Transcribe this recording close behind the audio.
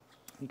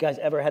You guys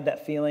ever had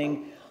that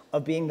feeling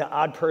of being the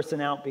odd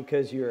person out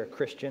because you're a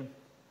Christian?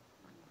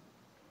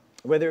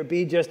 Whether it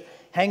be just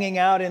hanging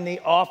out in the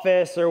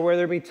office, or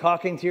whether it be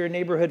talking to your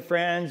neighborhood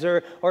friends,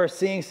 or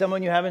seeing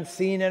someone you haven't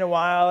seen in a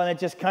while, and it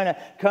just kind of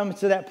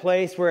comes to that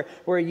place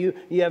where you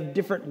have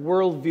different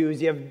worldviews,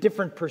 you have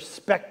different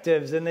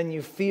perspectives, and then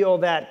you feel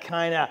that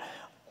kind of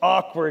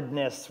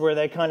awkwardness where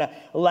they kind of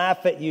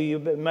laugh at you. You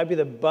might be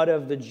the butt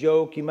of the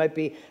joke. You might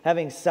be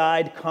having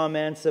side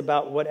comments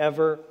about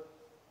whatever.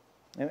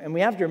 And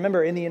we have to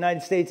remember, in the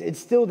United States, it's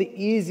still the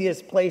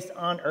easiest place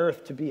on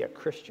earth to be a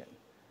Christian.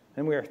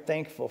 And we are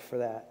thankful for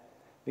that.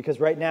 Because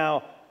right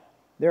now,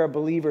 there are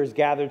believers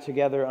gathered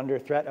together under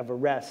threat of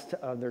arrest,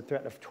 under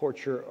threat of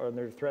torture, or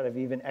under threat of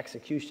even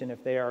execution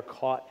if they are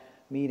caught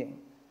meeting.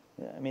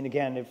 I mean,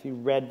 again, if you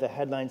read the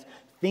headlines,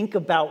 think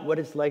about what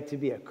it's like to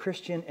be a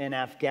Christian in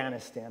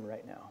Afghanistan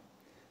right now,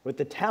 with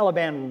the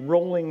Taliban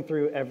rolling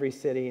through every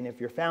city, and if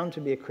you're found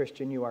to be a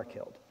Christian, you are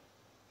killed.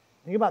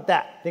 Think about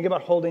that. Think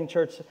about holding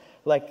church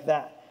like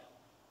that.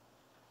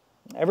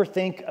 Ever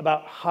think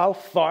about how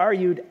far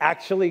you'd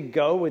actually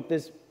go with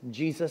this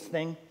Jesus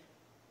thing?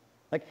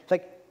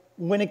 Like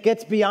when it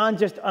gets beyond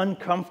just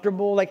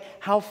uncomfortable, like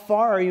how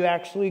far are you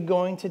actually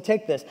going to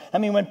take this? I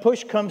mean, when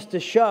push comes to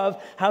shove,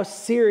 how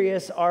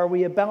serious are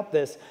we about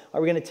this?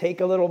 Are we going to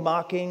take a little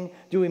mocking?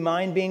 Do we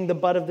mind being the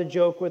butt of the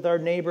joke with our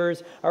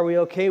neighbors? Are we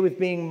okay with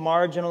being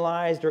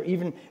marginalized or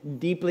even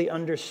deeply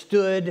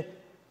understood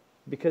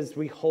because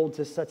we hold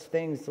to such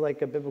things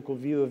like a biblical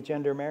view of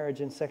gender,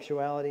 marriage, and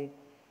sexuality?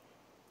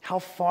 How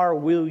far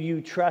will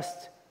you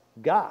trust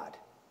God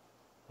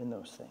in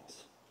those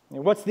things?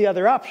 And what's the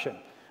other option?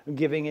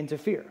 Giving into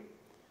fear.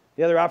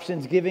 The other option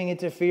is giving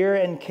into fear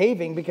and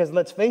caving, because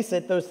let's face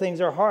it, those things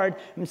are hard.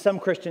 And some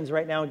Christians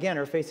right now, again,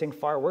 are facing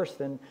far worse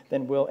than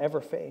we'll ever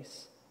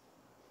face.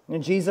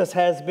 And Jesus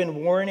has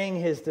been warning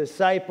his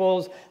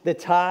disciples, the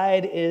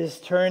tide is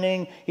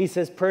turning. He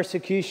says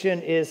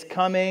persecution is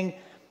coming.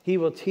 He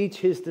will teach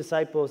his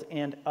disciples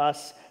and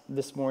us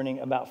this morning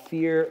about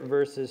fear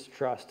versus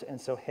trust. And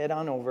so head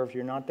on over, if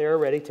you're not there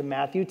already, to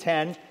Matthew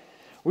 10.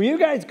 Were you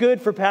guys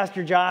good for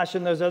Pastor Josh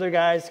and those other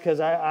guys? Because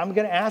I'm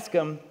going to ask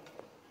him.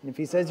 If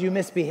he says you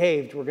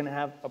misbehaved, we're going to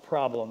have a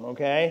problem,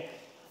 okay?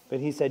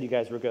 But he said you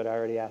guys were good. I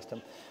already asked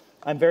him.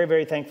 I'm very,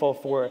 very thankful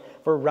for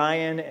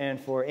Ryan and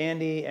for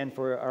Andy and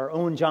for our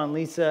own John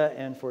Lisa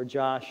and for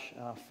Josh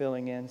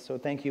filling in. So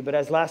thank you. But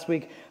as last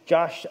week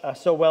Josh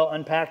so well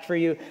unpacked for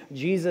you,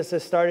 Jesus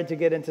has started to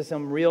get into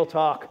some real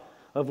talk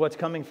of what's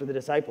coming for the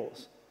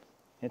disciples.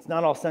 It's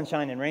not all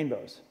sunshine and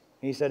rainbows.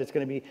 He said it's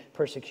going to be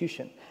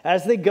persecution.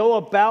 As they go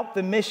about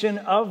the mission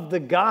of the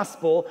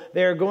gospel,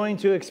 they're going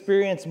to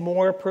experience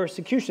more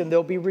persecution.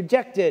 They'll be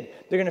rejected.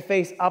 They're going to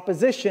face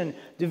opposition.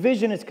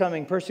 Division is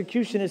coming.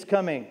 Persecution is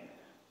coming.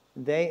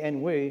 They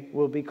and we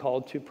will be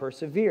called to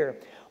persevere.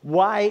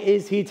 Why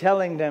is he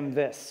telling them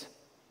this?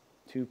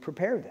 To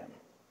prepare them.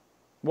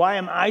 Why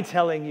am I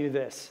telling you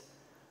this?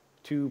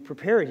 To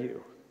prepare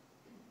you.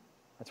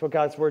 That's what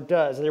God's word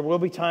does. There will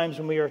be times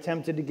when we are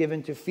tempted to give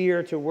into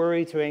fear, to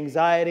worry, to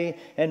anxiety,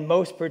 and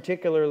most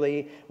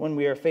particularly when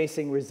we are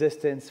facing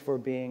resistance for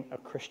being a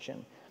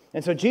Christian.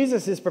 And so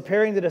Jesus is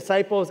preparing the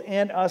disciples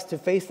and us to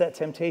face that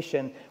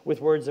temptation with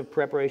words of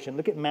preparation.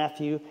 Look at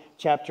Matthew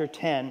chapter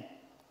 10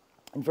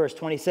 and verse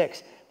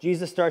 26.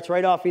 Jesus starts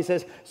right off. He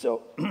says,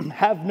 "So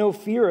have no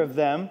fear of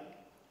them,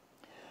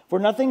 for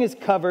nothing is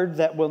covered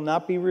that will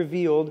not be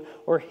revealed,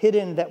 or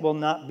hidden that will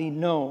not be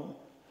known.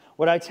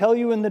 What I tell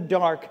you in the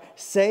dark,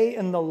 say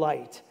in the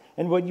light,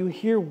 and what you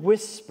hear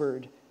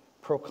whispered,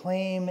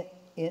 proclaim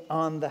it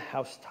on the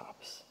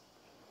housetops."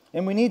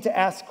 And we need to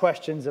ask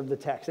questions of the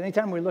text.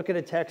 Anytime we look at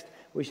a text,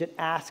 we should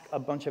ask a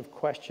bunch of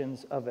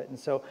questions of it. And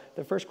so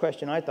the first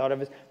question I thought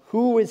of is,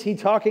 who is he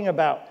talking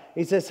about?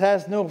 He says,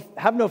 have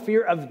no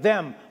fear of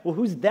them. Well,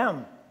 who's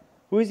them?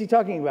 Who is he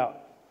talking about?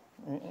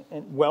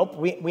 Well,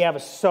 we have a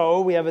so,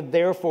 we have a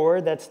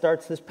therefore that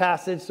starts this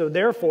passage. So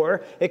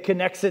therefore, it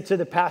connects it to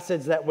the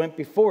passage that went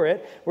before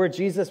it, where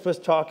Jesus was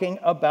talking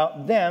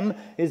about them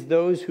is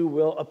those who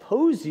will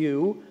oppose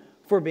you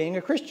for being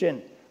a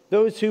Christian.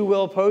 Those who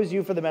will oppose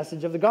you for the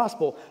message of the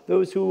gospel.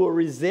 Those who will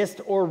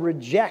resist or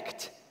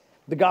reject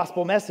the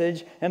gospel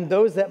message, and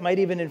those that might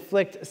even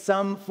inflict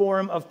some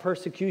form of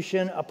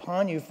persecution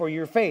upon you for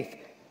your faith.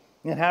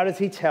 And how does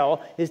he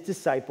tell his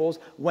disciples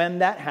when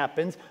that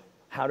happens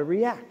how to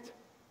react?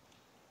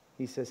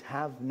 He says,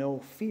 have no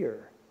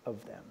fear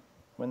of them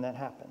when that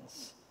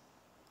happens.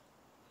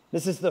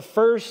 This is the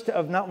first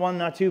of not one,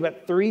 not two,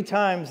 but 3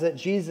 times that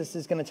Jesus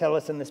is going to tell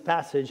us in this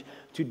passage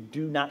to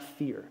do not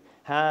fear.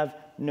 Have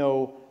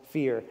no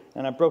fear.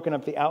 And I've broken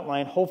up the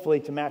outline, hopefully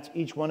to match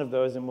each one of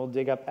those, and we'll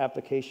dig up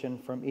application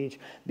from each.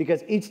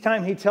 Because each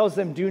time he tells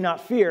them do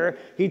not fear,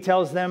 he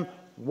tells them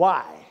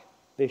why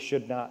they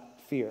should not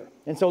fear.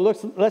 And so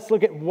let's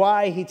look at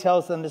why he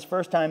tells them this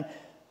first time,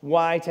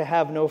 why to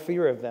have no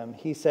fear of them.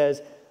 He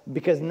says,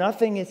 because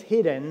nothing is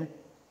hidden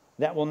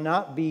that will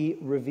not be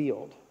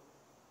revealed.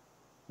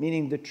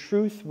 meaning the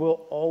truth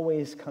will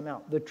always come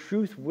out. The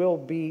truth will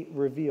be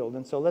revealed.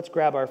 And so let's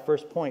grab our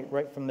first point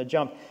right from the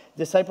jump.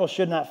 Disciples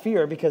should not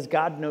fear because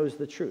God knows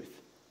the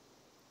truth.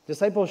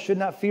 Disciples should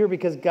not fear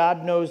because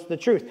God knows the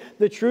truth.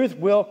 The truth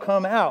will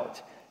come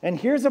out. And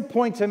here's a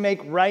point to make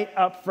right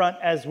up front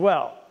as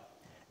well.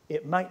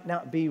 It might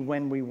not be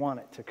when we want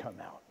it to come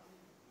out,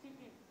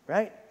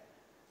 right?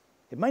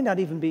 It might not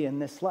even be in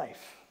this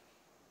life.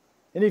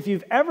 And if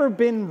you've ever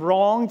been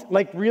wronged,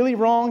 like really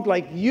wronged,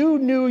 like you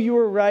knew you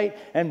were right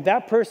and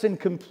that person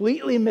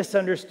completely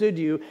misunderstood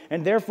you,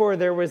 and therefore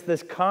there was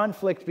this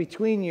conflict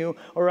between you,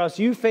 or else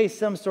you faced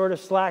some sort of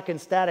slack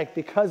and static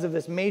because of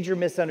this major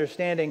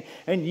misunderstanding,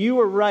 and you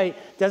were right,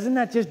 doesn't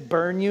that just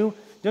burn you?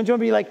 Don't you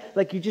want to be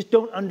like you just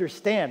don't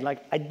understand?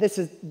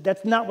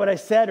 That's not what I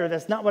said, or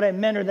that's not what I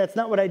meant, or that's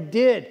not what I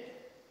did.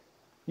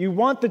 You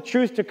want the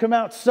truth to come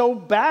out so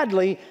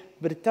badly,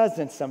 but it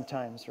doesn't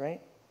sometimes,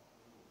 right?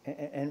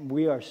 And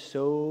we are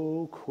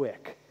so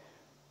quick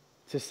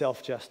to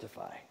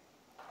self-justify,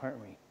 aren't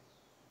we?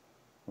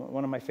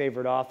 One of my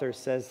favorite authors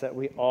says that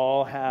we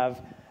all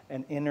have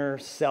an inner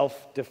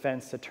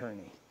self-defense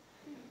attorney.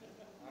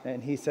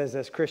 And he says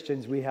as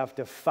Christians, we have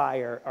to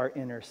fire our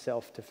inner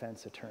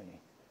self-defense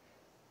attorney.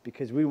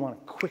 Because we want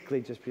to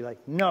quickly just be like,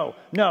 no,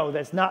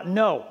 that's not,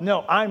 no,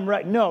 I'm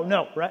right,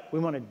 no, right? We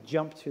want to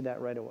jump to that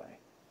right away.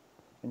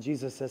 And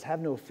Jesus says, have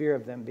no fear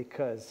of them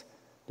because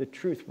the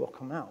truth will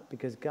come out,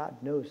 because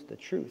God knows the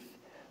truth.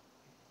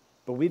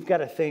 But we've got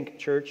to think,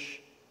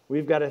 church,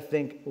 we've got to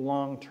think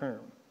long term.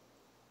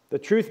 The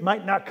truth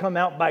might not come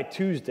out by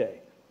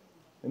Tuesday.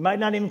 It might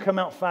not even come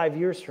out 5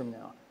 years from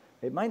now.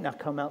 It might not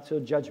come out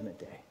till Judgment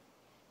Day.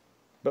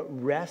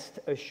 But rest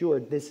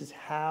assured, this is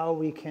how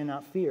we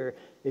cannot fear,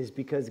 is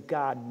because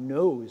God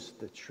knows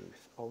the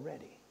truth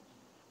already.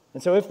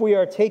 And so if we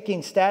are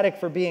taking static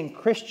for being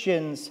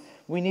Christians,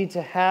 we need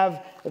to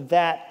have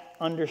that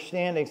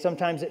understanding.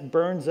 Sometimes it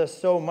burns us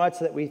so much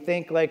that we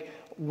think like,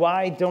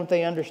 why don't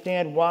they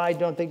understand? Why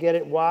don't they get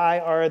it? Why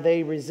are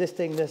they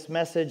resisting this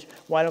message?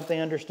 Why don't they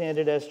understand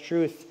it as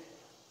truth?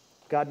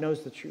 God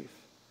knows the truth,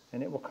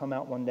 and it will come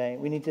out one day.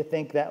 We need to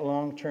think that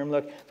long-term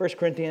look. 1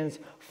 Corinthians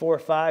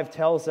 4:5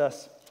 tells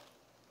us,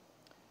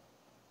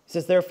 it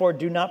says, therefore,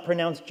 do not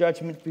pronounce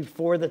judgment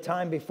before the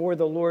time, before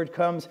the Lord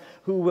comes,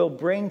 who will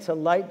bring to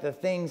light the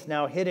things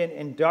now hidden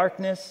in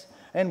darkness,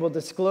 and will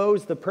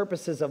disclose the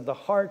purposes of the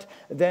heart.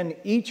 Then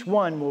each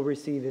one will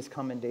receive his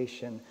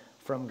commendation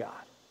from God.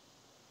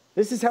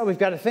 This is how we've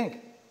got to think.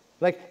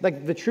 Like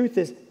the truth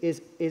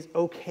is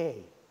okay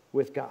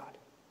with God.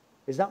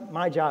 It's not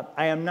my job.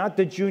 I am not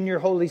the junior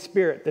Holy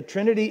Spirit. The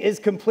Trinity is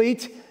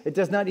complete. It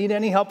does not need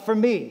any help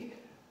from me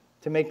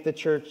to make the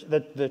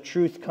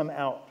truth come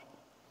out.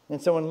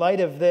 And so in light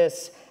of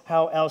this,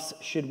 how else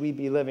should we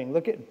be living?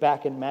 Look at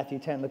back in Matthew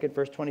 10, look at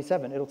verse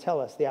 27. It'll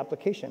tell us the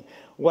application.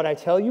 What I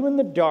tell you in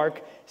the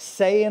dark,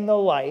 say in the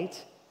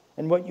light,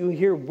 and what you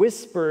hear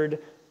whispered,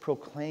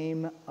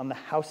 proclaim on the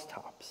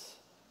housetops.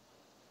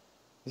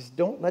 Just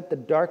don't let the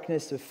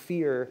darkness of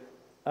fear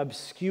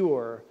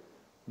obscure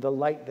the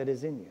light that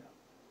is in you.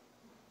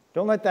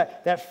 Don't let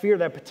that fear,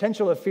 that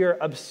potential of fear,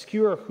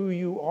 obscure who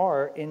you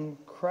are in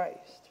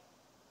Christ.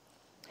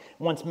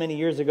 Once, many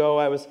years ago,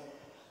 I was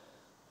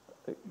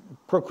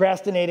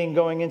procrastinating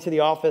going into the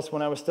office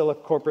when I was still a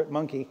corporate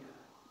monkey.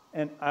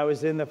 And I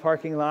was in the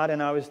parking lot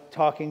and I was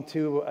talking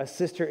to a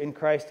sister in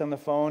Christ on the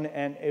phone,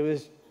 and it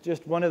was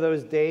just one of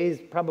those days,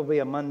 probably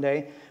a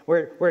Monday,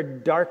 where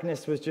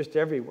darkness was just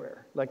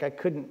everywhere. Like I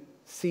couldn't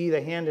see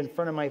the hand in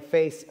front of my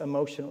face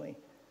emotionally.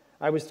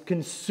 I was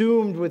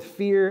consumed with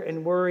fear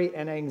and worry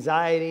and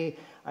anxiety.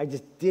 I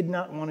just did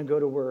not want to go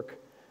to work.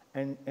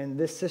 And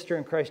this sister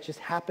in Christ just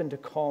happened to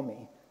call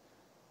me.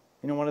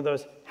 You know, one of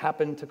those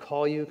happen to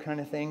call you kind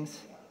of things.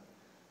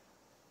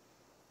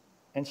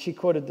 And she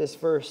quoted this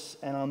verse,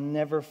 and I'll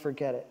never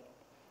forget it.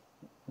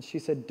 And she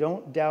said,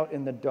 don't doubt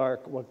in the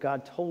dark what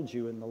God told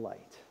you in the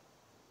light.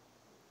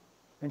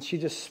 And she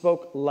just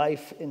spoke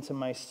life into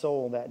my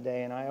soul that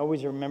day. And I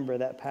always remember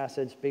that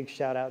passage. Big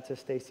shout out to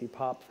Stacy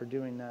Pop for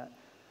doing that.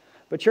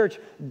 But church,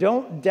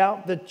 don't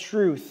doubt the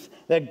truth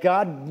that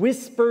God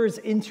whispers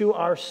into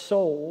our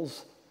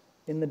souls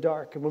in the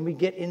dark. And when we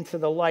get into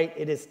the light,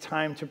 it is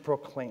time to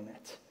proclaim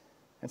it.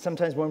 And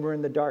sometimes when we're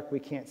in the dark, we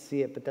can't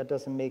see it, but that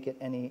doesn't make it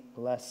any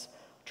less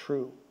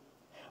true.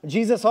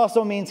 Jesus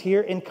also means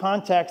here in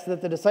context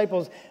that the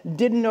disciples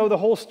didn't know the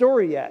whole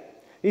story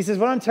yet. He says,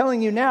 what I'm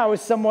telling you now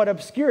is somewhat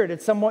obscured.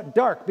 It's somewhat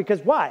dark.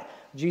 Because why?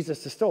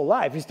 Jesus is still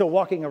alive. He's still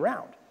walking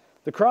around.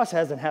 The cross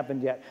hasn't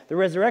happened yet. The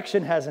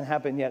resurrection hasn't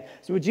happened yet.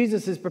 So when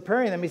Jesus is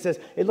preparing them, he says,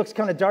 it looks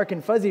kind of dark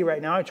and fuzzy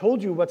right now. I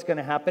told you what's going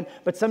to happen,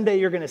 but someday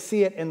you're going to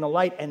see it in the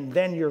light, and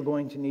then you're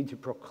going to need to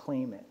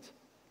proclaim it.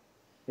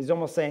 He's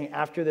almost saying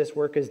after this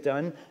work is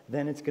done,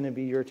 then it's going to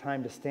be your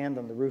time to stand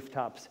on the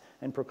rooftops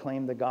and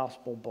proclaim the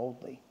gospel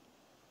boldly.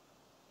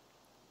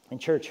 And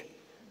church,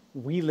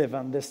 we live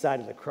on this side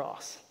of the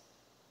cross.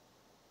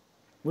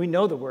 We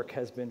know the work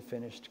has been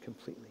finished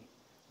completely.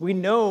 We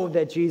know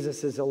that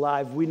Jesus is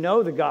alive. We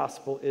know the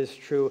gospel is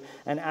true.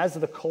 And as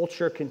the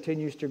culture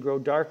continues to grow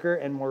darker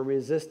and more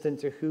resistant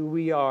to who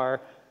we are,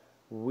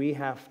 we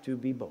have to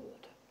be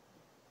bold.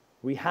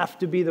 We have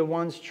to be the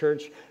ones,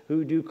 church,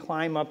 who do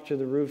climb up to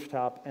the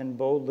rooftop and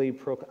boldly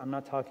proclaim. I'm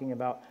not talking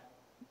about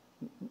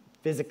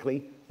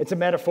physically. It's a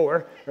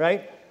metaphor,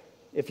 right?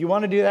 If you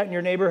want to do that in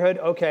your neighborhood,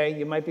 okay,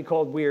 you might be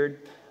called weird.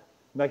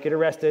 You might get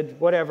arrested,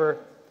 whatever.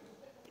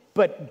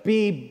 But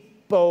be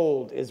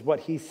bold is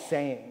what he's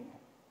saying.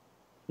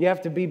 You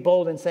have to be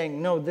bold in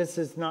saying, no, this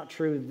is not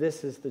true.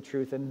 This is the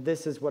truth. And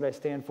this is what I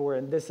stand for.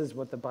 And this is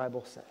what the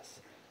Bible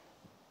says.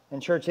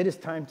 And church, it is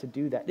time to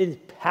do that. It is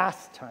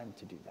past time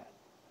to do that.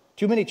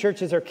 Too many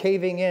churches are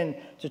caving in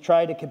to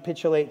try to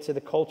capitulate to the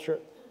culture.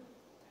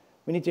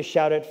 We need to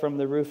shout it from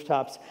the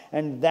rooftops.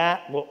 And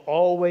that will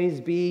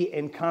always be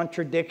in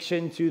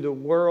contradiction to the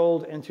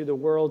world and to the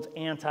world's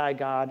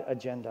anti-God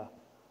agenda.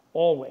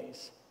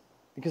 Always.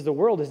 Because the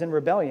world is in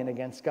rebellion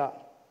against God.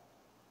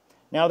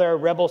 Now there are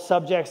rebel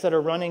subjects that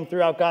are running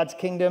throughout God's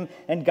kingdom,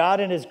 and God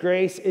in his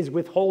grace is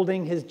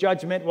withholding his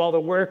judgment while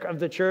the work of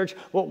the church,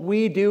 what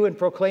we do in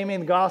proclaiming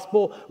the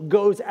gospel,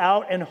 goes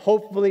out and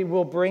hopefully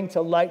will bring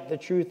to light the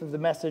truth of the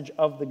message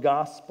of the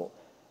gospel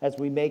as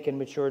we make and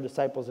mature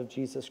disciples of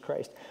Jesus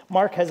Christ.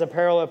 Mark has a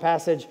parallel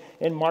passage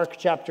in Mark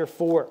chapter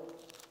 4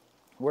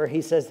 where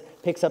he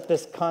picks up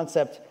this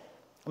concept.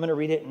 I'm going to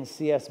read it in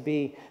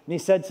CSB. And he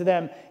said to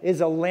them,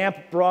 is a lamp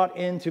brought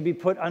in to be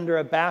put under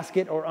a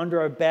basket or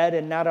under a bed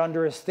and not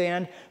under a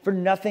stand? For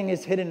nothing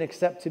is hidden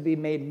except to be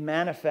made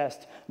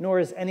manifest, nor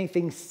is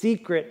anything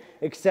secret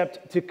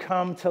except to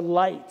come to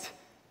light.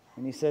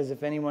 And he says,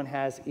 if anyone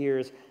has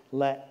ears,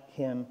 let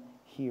him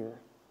hear.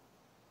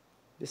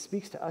 This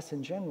speaks to us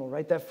in general,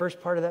 right? That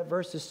first part of that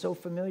verse is so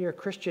familiar.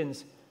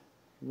 Christians,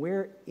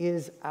 where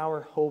is our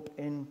hope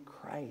in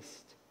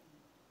Christ?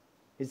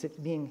 Is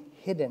it being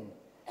hidden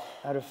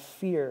out of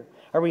fear?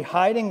 Are we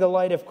hiding the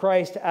light of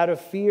Christ out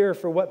of fear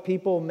for what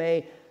people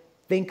may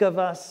think of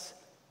us,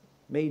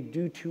 may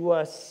do to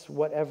us,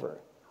 whatever?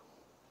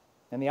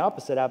 And the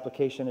opposite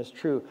application is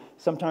true.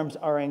 Sometimes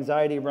our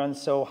anxiety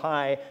runs so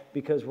high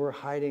because we're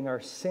hiding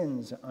our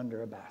sins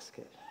under a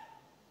basket.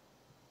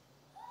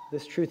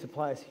 This truth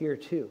applies here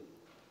too.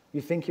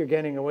 You think you're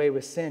getting away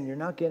with sin. You're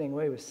not getting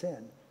away with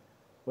sin.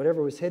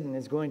 Whatever was hidden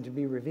is going to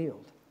be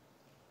revealed.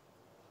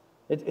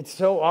 It's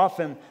so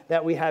often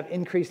that we have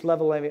increased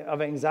level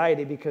of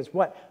anxiety because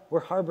what? We're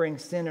harboring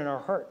sin in our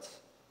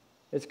hearts.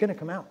 It's going to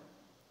come out.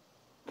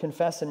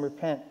 Confess and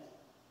repent.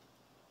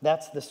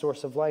 That's the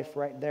source of life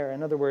right there.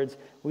 In other words,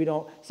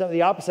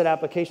 the opposite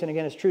application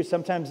again is true.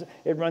 Sometimes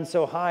it runs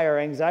so high, our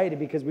anxiety,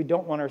 because we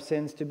don't want our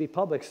sins to be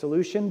public.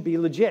 Solution, be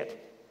legit.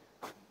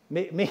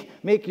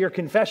 Make your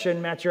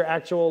confession match your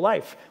actual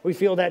life. We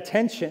feel that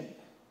tension.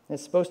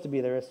 It's supposed to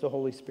be there. It's the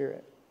Holy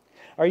Spirit.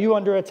 Are you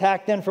under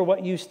attack then for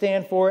what you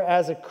stand for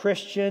as a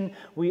Christian?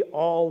 We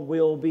all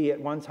will be at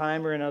one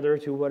time or another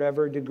to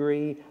whatever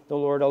degree the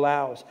Lord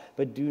allows.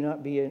 But do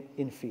not be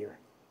in fear.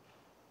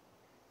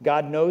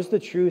 God knows the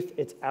truth.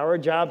 It's our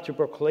job to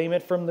proclaim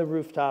it from the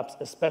rooftops,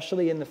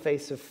 especially in the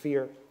face of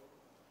fear.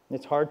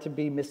 It's hard to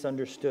be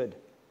misunderstood.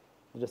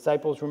 The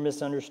disciples were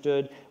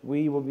misunderstood.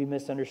 We will be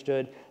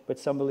misunderstood. But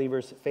some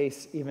believers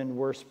face even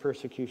worse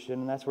persecution.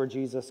 And that's where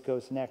Jesus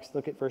goes next.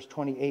 Look at verse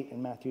 28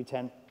 in Matthew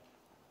 10.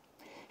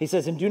 He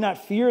says, and do not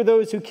fear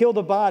those who kill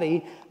the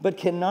body, but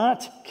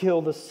cannot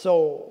kill the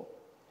soul.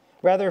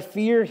 Rather,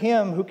 fear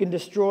him who can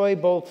destroy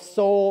both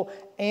soul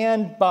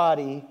and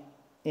body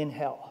in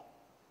hell.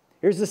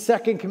 Here's the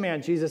second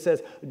command. Jesus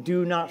says,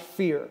 do not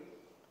fear.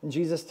 And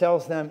Jesus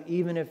tells them,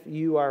 even if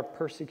you are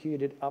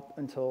persecuted up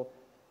until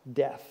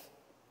death.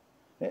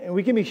 And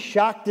we can be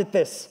shocked at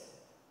this,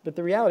 but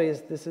the reality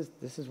is this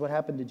is what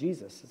happened to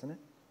Jesus, isn't it?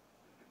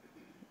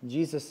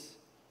 Jesus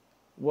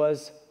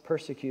was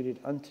persecuted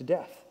unto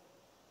death.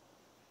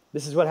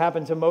 This is what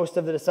happened to most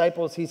of the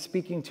disciples he's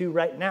speaking to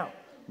right now,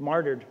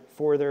 martyred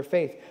for their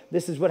faith.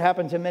 This is what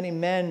happened to many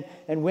men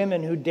and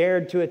women who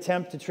dared to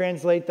attempt to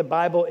translate the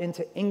Bible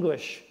into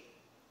English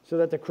so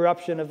that the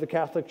corruption of the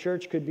Catholic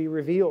Church could be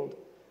revealed.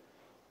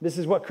 This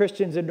is what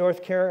Christians in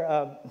North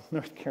Korea,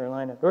 North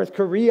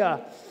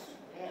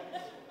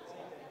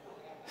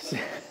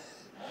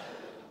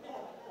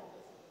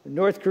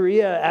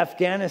Korea,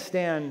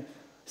 Afghanistan,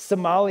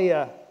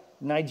 Somalia,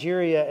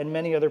 Nigeria, and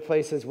many other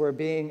places where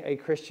being a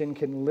Christian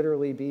can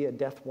literally be a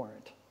death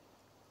warrant.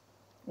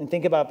 And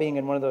think about being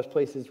in one of those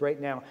places right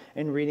now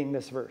and reading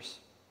this verse.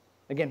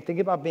 Again, think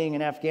about being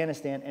in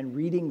Afghanistan and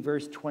reading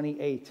verse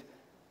 28,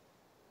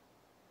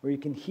 where you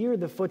can hear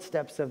the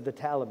footsteps of the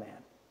Taliban.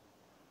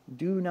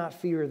 Do not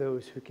fear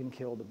those who can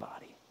kill the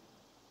body,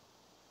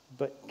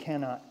 but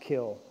cannot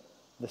kill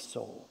the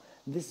soul.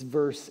 This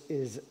verse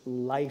is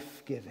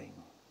life-giving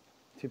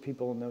to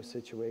people in those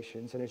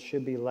situations, and it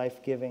should be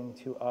life-giving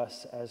to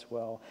us as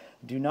well.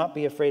 Do not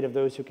be afraid of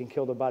those who can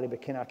kill the body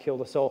but cannot kill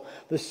the soul.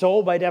 The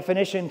soul, by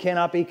definition,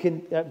 cannot be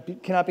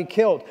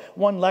killed.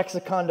 One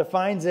lexicon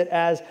defines it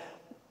as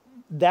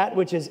that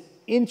which is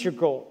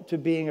integral to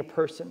being a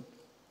person,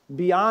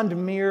 beyond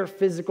mere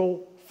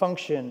physical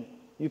function.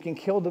 You can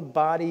kill the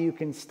body, you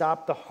can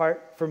stop the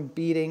heart from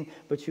beating,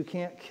 but you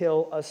can't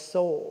kill a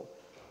soul.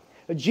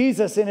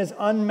 Jesus, in his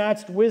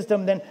unmatched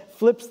wisdom, then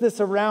flips this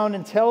around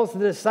and tells the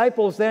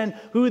disciples then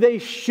who they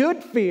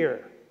should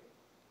fear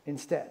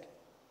instead.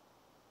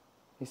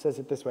 He says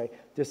it this way: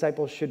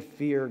 disciples should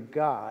fear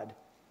God,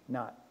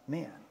 not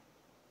man.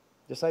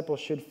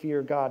 Disciples should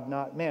fear God,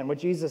 not man. What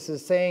Jesus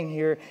is saying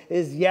here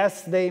is,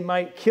 yes, they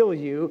might kill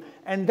you,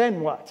 and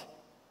then what?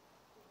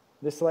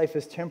 This life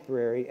is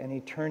temporary and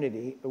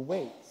eternity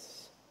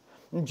awaits.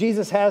 And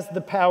Jesus has the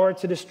power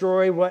to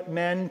destroy what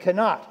men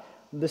cannot,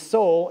 the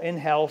soul in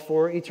hell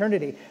for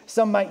eternity.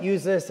 Some might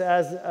use this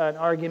as an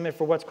argument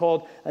for what's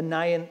called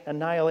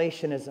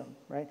annihilationism,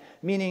 right?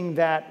 Meaning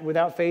that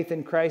without faith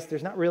in Christ,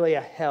 there's not really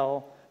a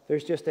hell,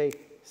 there's just a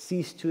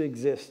cease to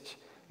exist.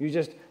 You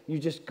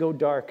just go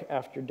dark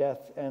after death.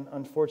 And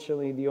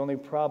unfortunately, the only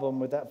problem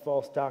with that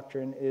false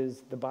doctrine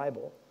is the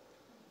Bible.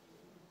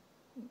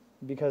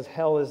 Because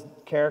hell is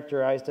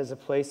characterized as a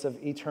place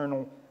of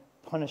eternal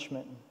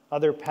punishment.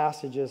 Other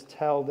passages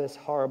tell this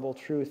horrible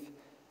truth.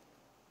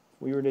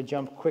 We were to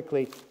jump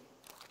quickly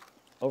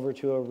over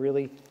to a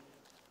really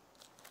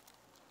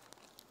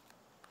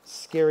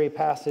scary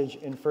passage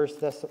in 2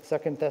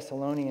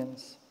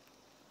 Thessalonians.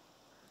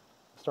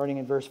 Starting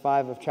in verse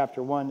 5 of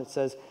chapter 1, it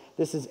says,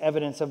 "This is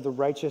evidence of the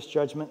righteous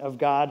judgment of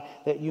God,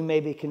 that you may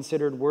be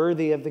considered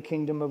worthy of the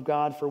kingdom of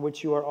God, for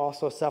which you are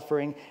also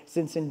suffering,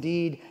 since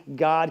indeed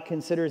God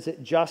considers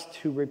it just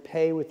to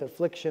repay with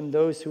affliction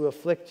those who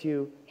afflict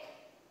you,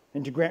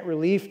 and to grant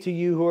relief to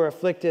you who are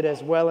afflicted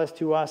as well as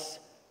to us."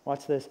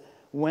 Watch this.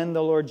 "When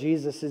the Lord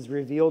Jesus is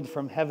revealed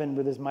from heaven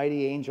with his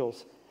mighty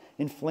angels,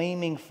 in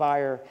flaming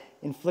fire,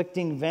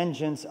 inflicting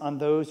vengeance on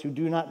those who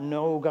do not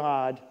know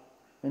God,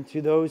 and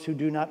to those who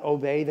do not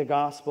obey the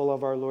gospel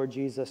of our Lord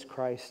Jesus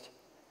Christ.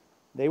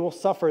 They will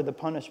suffer the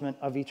punishment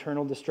of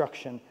eternal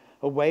destruction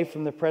away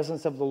from the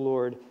presence of the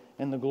Lord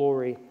and the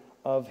glory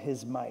of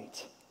his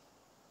might."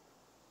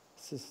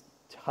 This is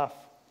tough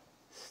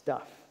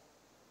stuff.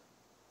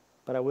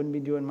 But I wouldn't be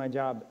doing my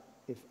job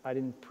if I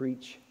didn't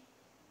preach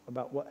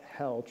about what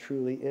hell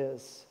truly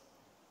is.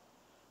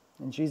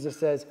 And Jesus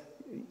says,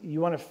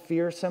 you want to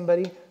fear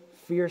somebody?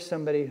 Fear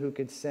somebody who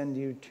could send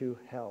you to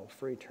hell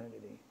for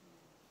eternity.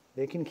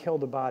 They can kill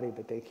the body,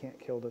 but they can't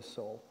kill the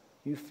soul.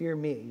 You fear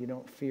me, you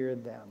don't fear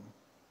them.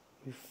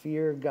 You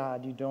fear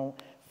God, you don't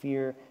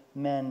fear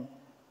men.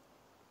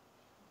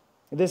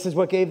 This is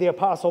what gave the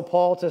Apostle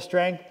Paul the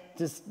strength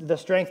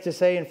to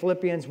say in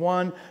Philippians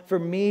 1, "For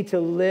me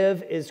to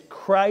live is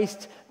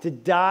Christ, to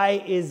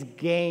die is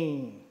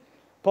gain."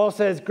 Paul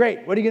says,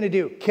 great, what are you going to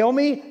do? Kill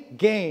me?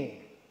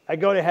 Gain. I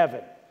go to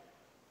heaven.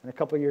 And a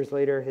couple years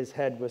later, his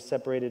head was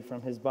separated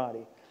from his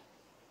body.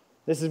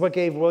 This is what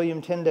gave William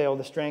Tyndale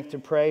the strength to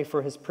pray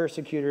for his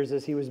persecutors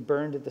as he was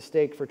burned at the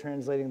stake for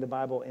translating the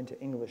Bible into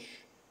English.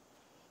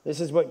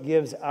 This is what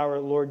gives our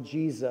Lord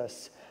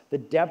Jesus the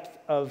depth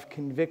of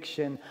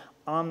conviction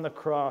on the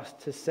cross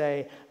to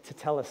say,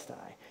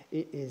 tetelestai,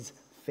 it is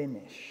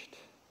finished.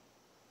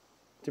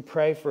 To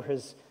pray for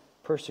his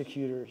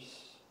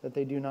persecutors, that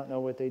they do not know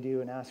what they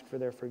do, and ask for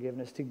their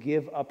forgiveness, to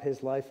give up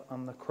his life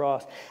on the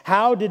cross.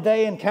 How did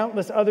they and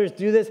countless others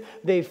do this?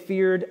 They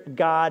feared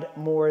God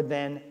more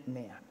than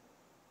man.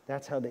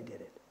 That's how they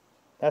did it.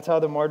 That's how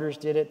the martyrs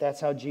did it. That's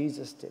how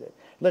Jesus did it.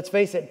 Let's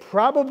face it,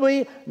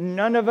 probably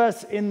none of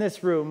us in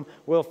this room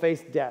will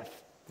face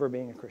death for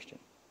being a Christian.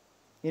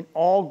 In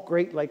all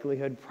great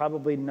likelihood,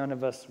 probably none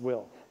of us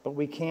will. But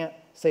we can't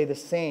say the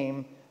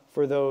same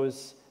for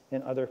those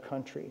in other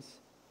countries.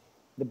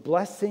 The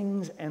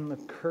blessings and the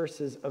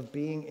curses of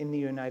being in the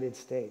United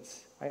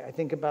States. I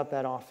think about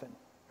that often,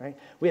 right?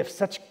 We have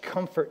such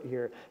comfort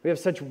here. We have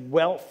such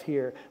wealth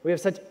here. We have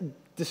such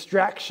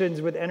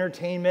distractions with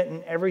entertainment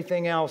and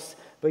everything else,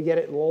 but yet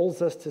it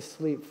lulls us to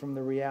sleep from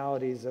the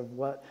realities of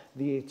what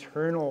the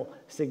eternal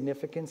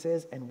significance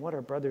is and what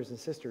our brothers and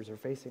sisters are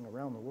facing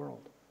around the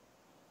world.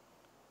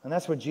 And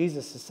that's what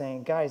Jesus is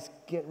saying. Guys,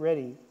 get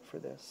ready for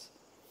this.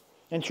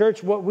 In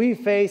church, what we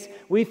face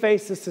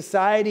a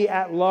society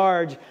at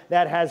large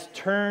that has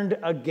turned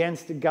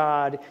against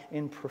God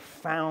in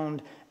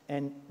profound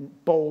and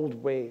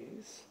bold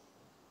ways.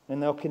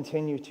 And they'll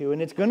continue to.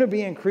 And it's going to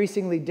be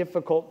increasingly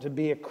difficult to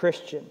be a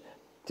Christian,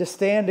 to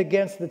stand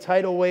against the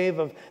tidal wave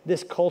of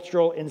this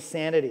cultural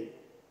insanity.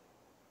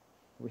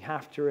 We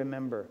have to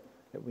remember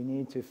that we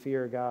need to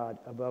fear God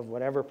above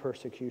whatever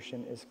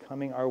persecution is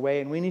coming our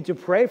way. And we need to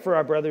pray for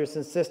our brothers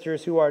and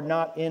sisters who are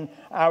not in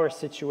our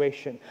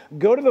situation.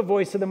 Go to the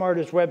Voice of the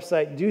Martyrs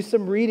website, do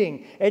some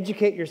reading,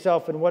 educate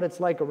yourself in what it's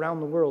like around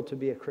the world to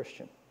be a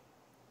Christian.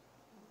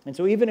 And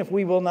so even if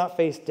we will not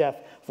face death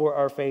for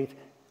our faith,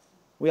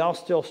 we all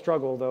still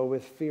struggle, though,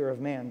 with fear of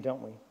man,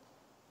 don't we?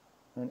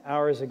 And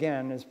ours,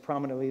 again, is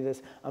prominently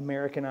this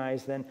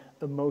Americanized, then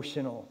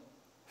emotional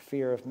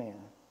fear of man.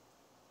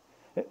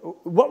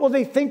 What will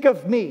they think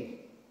of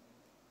me?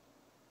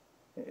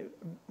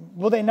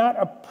 Will they not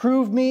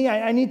approve me?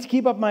 I need to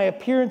keep up my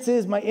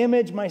appearances, my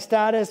image, my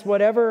status,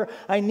 whatever.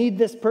 I need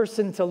this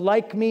person to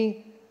like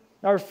me.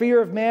 Our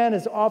fear of man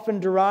is often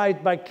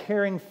derived by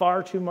caring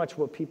far too much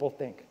what people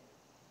think,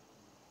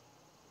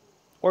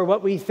 or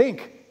what we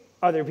think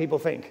other people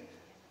think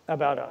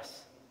about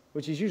us,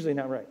 which is usually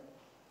not right.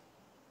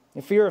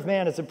 The fear of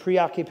man is a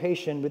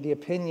preoccupation with the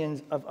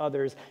opinions of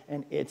others,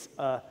 and it's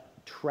a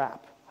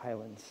trap,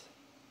 Highlands.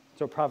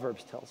 So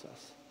Proverbs tells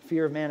us.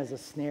 Fear of man is a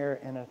snare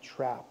and a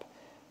trap.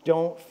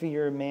 Don't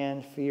fear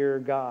man, fear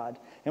God.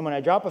 And when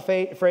I drop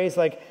a phrase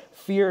like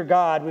fear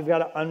God, we've got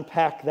to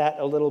unpack that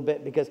a little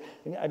bit, because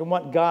I don't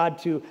want God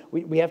to,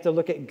 we have to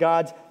look at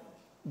God's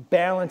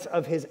balance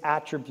of his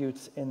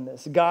attributes in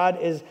this.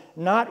 God is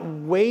not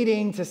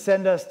waiting to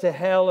send us to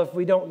hell if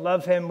we don't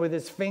love him with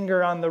his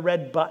finger on the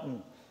red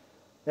button.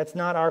 That's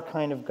not our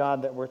kind of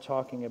God that we're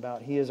talking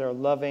about. He is our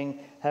loving,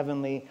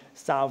 heavenly,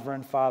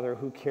 sovereign Father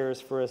who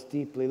cares for us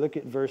deeply. Look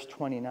at verse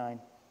 29.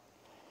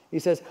 He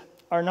says,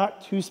 "Are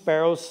not 2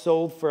 sparrows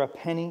sold for a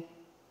penny?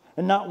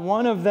 And not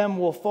one of them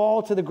will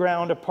fall to the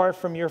ground apart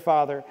from your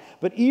Father.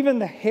 But even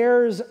the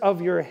hairs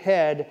of your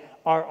head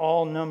are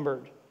all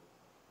numbered."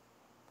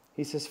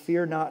 He says,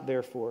 "Fear not,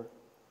 therefore,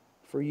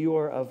 for you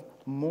are of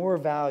more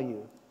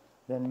value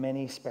than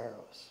many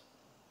sparrows."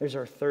 There's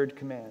our third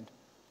command,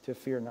 to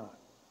fear not.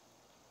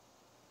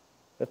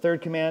 The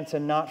third command to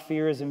not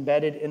fear is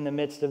embedded in the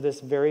midst of this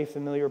very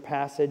familiar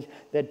passage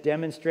that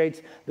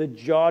demonstrates the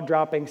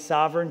jaw-dropping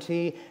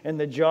sovereignty and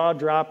the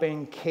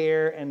jaw-dropping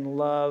care and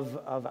love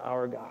of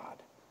our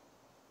God.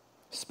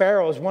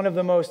 Sparrows, one of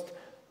the most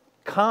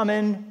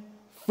common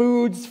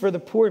foods for the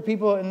poor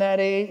people in that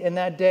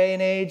day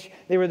and age.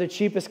 They were the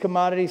cheapest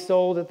commodity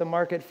sold at the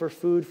market for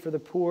food for the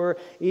poor.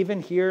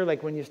 Even here,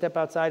 like when you step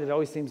outside, it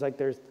always seems like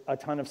there's a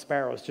ton of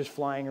sparrows just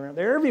flying around.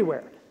 They're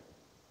everywhere.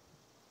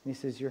 And he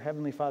says, your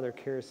heavenly Father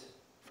cares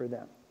for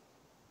them.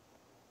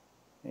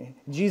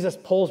 Jesus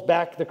pulls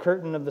back the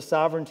curtain of the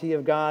sovereignty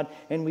of God,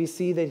 and we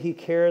see that he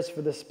cares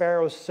for the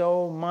sparrows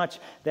so much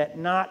that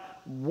not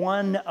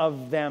one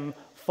of them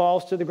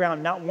falls to the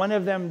ground. Not one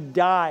of them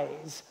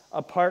dies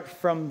apart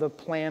from the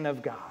plan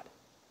of God.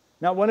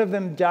 Not one of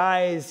them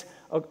dies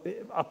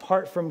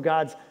apart from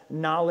God's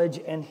knowledge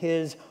and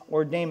his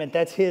ordainment.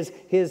 That's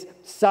his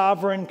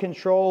sovereign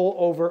control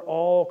over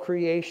all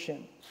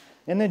creation.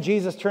 And then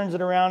Jesus turns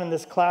it around in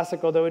this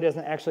classic, although he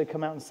doesn't actually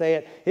come out and say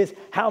it, his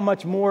how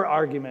much more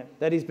argument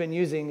that he's been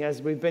using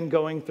as we've been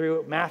going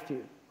through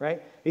Matthew,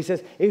 right? He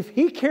says, if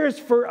he cares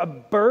for a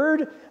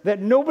bird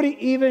that nobody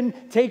even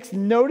takes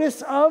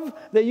notice of,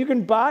 that you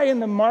can buy in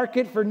the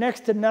market for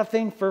next to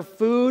nothing for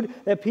food,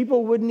 that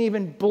people wouldn't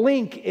even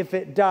blink if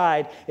it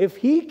died. If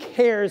he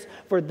cares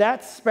for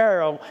that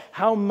sparrow,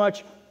 how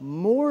much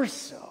more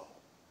so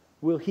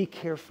will he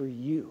care for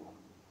you?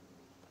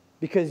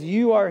 Because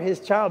you are his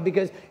child,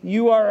 because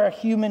you are a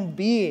human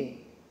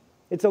being.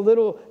 It's a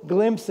little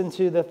glimpse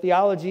into the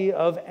theology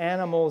of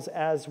animals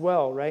as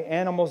well, right?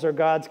 Animals are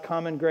God's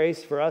common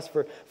grace for us,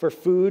 for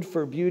food,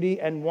 for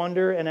beauty and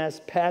wonder, and as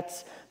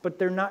pets, but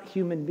they're not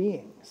human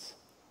beings.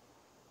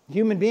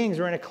 Human beings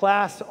are in a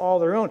class all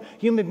their own.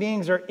 Human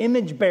beings are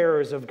image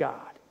bearers of God.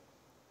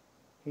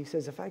 He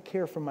says, if I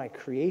care for my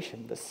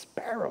creation, the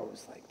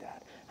sparrows like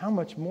that, how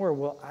much more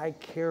will I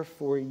care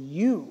for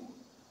you?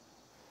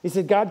 He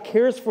said, God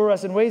cares for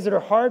us in ways that are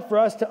hard for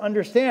us to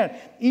understand.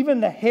 Even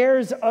the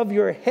hairs of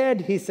your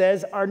head, he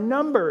says, are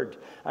numbered.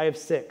 I have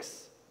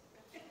 6.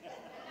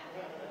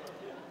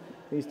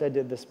 At least I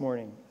did this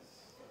morning.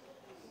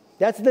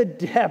 That's the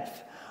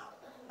depth.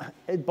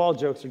 Ball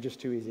jokes are just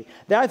too easy.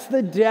 That's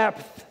the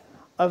depth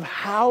of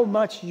how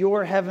much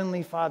your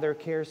heavenly Father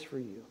cares for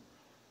you.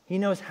 He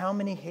knows how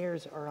many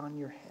hairs are on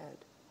your head.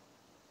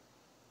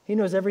 He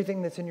knows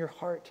everything that's in your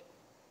heart.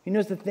 He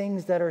knows the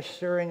things that are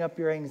stirring up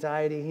your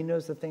anxiety. He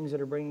knows the things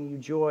that are bringing you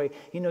joy.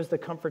 He knows the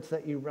comforts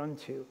that you run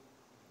to.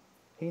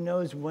 He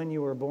knows when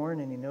you were born,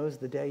 and he knows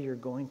the day you're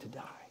going to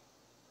die.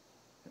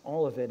 And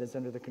all of it is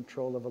under the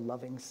control of a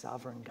loving,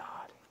 sovereign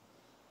God.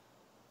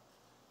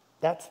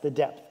 That's the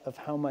depth of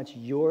how much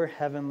your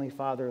heavenly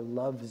Father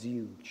loves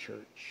you,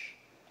 church.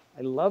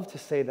 I love to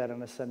say that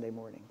on a Sunday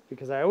morning,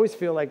 because I always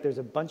feel like there's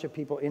a bunch of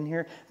people in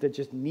here that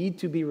just need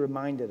to be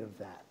reminded of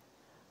that.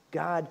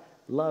 God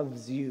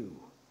loves you.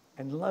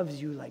 And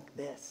loves you like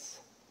this.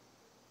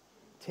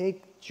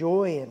 Take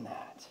joy in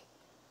that.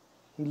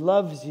 He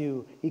loves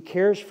you. He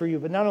cares for you.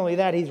 But not only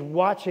that, he's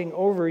watching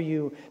over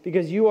you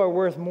because you are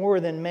worth more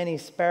than many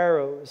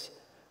sparrows.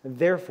 And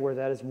therefore,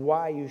 that is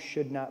why you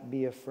should not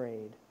be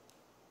afraid.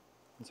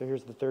 And so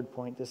here's the third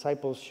point.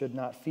 Disciples should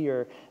not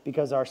fear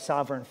because our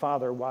sovereign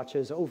Father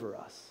watches over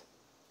us.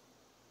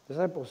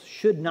 Disciples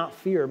should not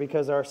fear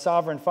because our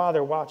sovereign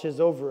Father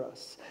watches over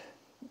us.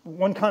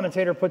 One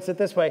commentator puts it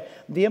this way: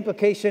 the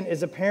implication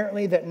is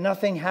apparently that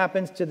nothing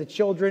happens to the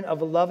children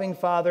of a loving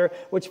Father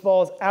which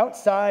falls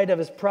outside of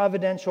his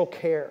providential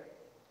care.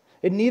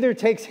 It neither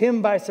takes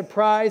him by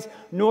surprise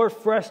nor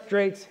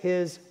frustrates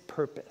his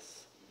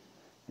purpose.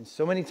 And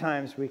so many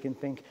times we can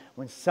think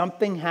when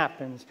something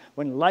happens,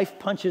 when life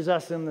punches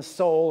us in the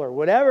soul or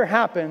whatever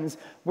happens,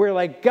 we're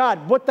like,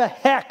 God, what the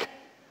heck?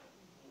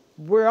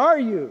 Where are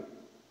you?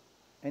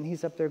 And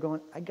he's up there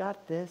going, I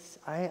got this.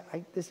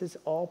 This is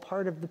all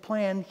part of the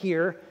plan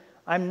here.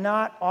 I'm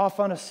not off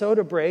on a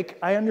soda break.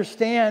 I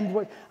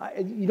understand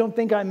you don't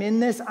think I'm in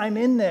this? I'm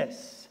in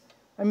this.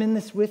 I'm in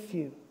this with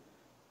you.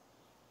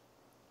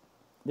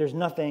 There's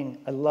nothing,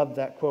 I love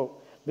that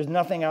quote. There's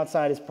nothing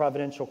outside his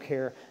providential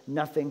care.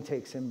 Nothing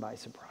takes him by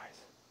surprise.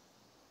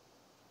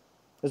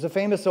 There's a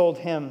famous old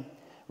hymn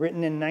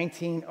written in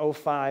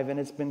 1905, and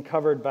it's been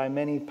covered by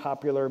many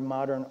popular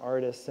modern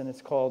artists, and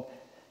it's called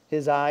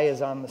His Eye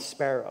is on the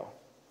Sparrow.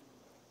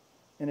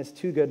 And it's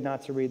too good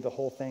not to read the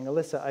whole thing.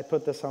 Alyssa, I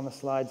put this on the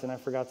slides, and I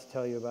forgot to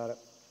tell you about it.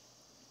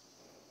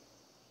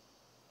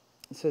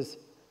 It says,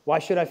 why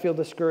should I feel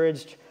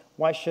discouraged?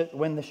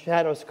 When the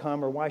shadows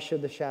come, or why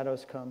should the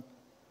shadows come?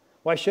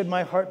 Why should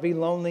my heart be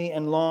lonely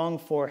and long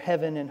for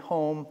heaven and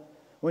home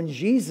when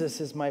Jesus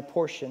is my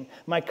portion,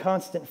 my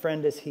constant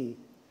friend is he?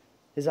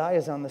 His eye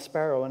is on the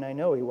sparrow, and I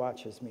know he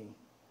watches me.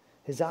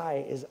 His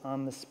eye is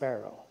on the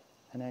sparrow,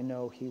 and I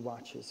know he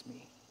watches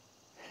me.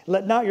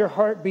 Let not your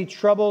heart be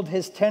troubled.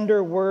 His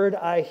tender word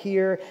I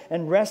hear,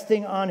 and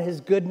resting on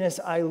his goodness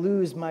I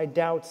lose my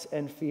doubts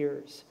and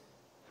fears.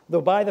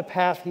 Though by the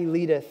path he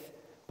leadeth,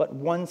 but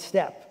one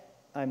step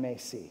I may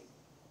see.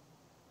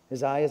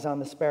 His eye is on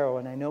the sparrow,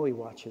 and I know he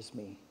watches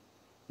me.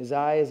 His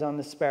eye is on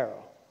the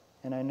sparrow,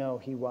 and I know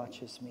he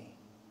watches me.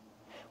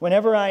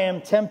 Whenever I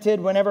am tempted,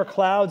 whenever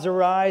clouds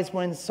arise,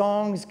 when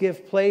songs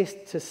give place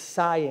to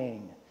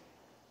sighing,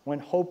 when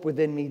hope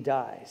within me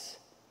dies,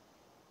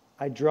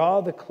 I draw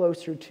the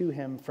closer to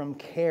him. From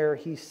care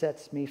he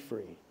sets me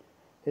free.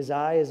 His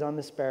eye is on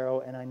the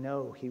sparrow, and I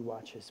know he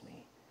watches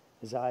me.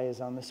 His eye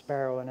is on the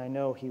sparrow, and I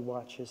know he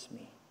watches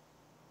me.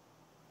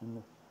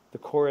 And the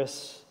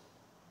chorus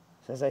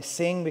says, I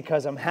sing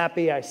because I'm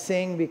happy. I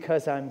sing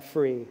because I'm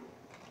free.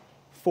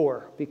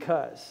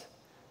 Because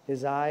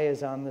his eye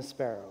is on the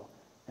sparrow,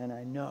 and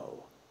I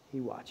know he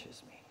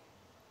watches me.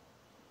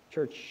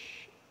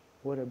 Church,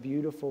 what a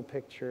beautiful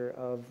picture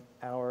of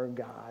our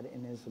God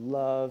in his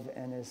love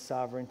and his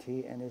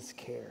sovereignty and his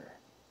care.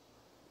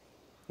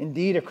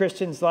 Indeed, a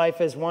Christian's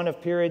life is one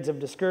of periods of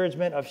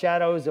discouragement, of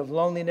shadows, of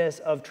loneliness,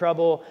 of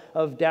trouble,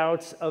 of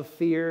doubts, of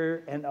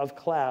fear, and of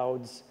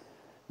clouds.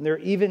 And there are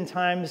even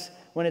times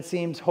when it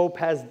seems hope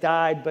has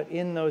died, but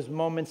in those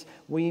moments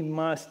we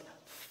must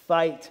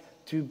fight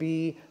to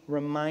be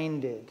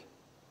reminded.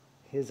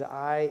 His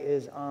eye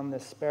is on the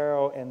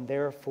sparrow, and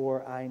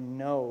therefore I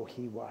know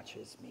he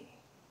watches me.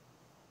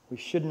 We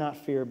should not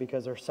fear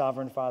because our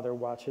sovereign Father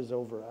watches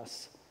over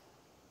us.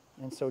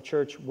 And so,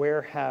 church,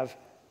 I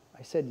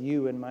said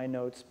you in my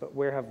notes, but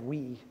where have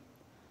we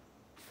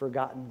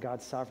forgotten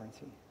God's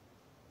sovereignty?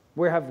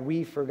 Where have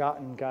we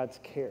forgotten God's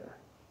care?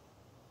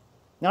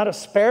 Not a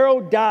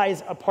sparrow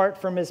dies apart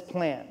from his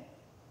plan.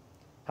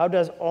 How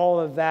does all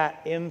of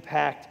that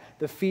impact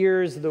the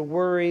fears, the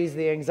worries,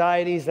 the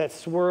anxieties that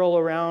swirl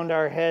around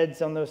our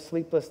heads on those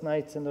sleepless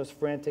nights and those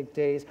frantic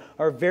days?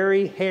 Our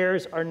very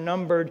hairs are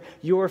numbered.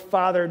 Your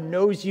Father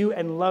knows you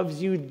and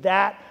loves you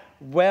that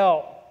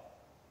well.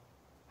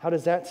 How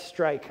does that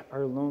strike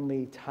our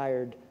lonely,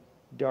 tired,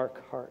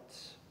 dark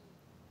hearts?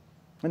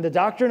 And the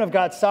doctrine of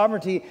God's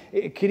sovereignty,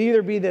 it could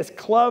either be this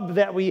club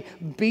that we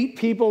beat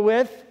people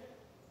with,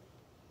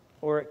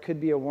 or it could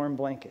be a warm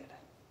blanket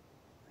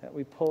that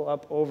we pull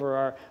up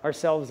over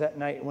ourselves at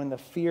night when the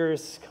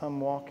fears come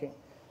walking.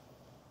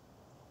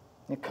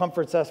 It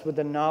comforts us with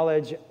the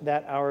knowledge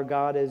that our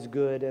God is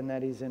good and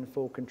that he's in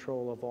full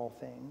control of all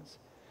things.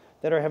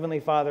 That our Heavenly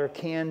Father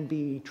can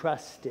be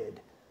trusted,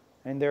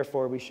 and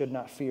therefore we should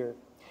not fear.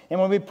 And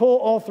when we pull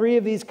all three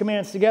of these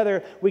commands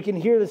together, we can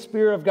hear the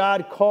Spirit of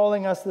God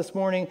calling us this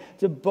morning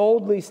to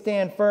boldly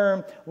stand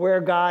firm where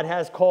God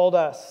has called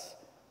us.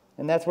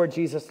 And that's where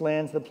Jesus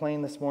lands the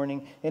plane this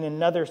morning in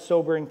another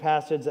sobering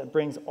passage that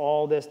brings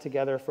all this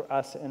together for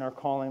us in our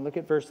calling. Look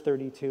at verse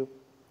 32.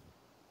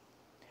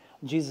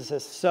 Jesus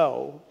says,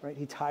 so, right?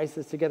 He ties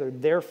this together.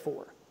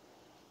 Therefore,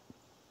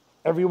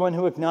 everyone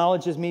who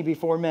acknowledges me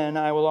before men,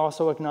 I will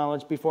also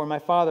acknowledge before my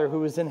Father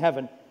who is in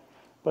heaven.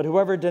 But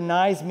whoever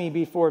denies me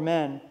before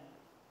men,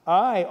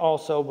 I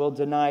also will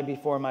deny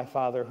before my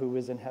Father who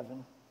is in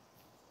heaven.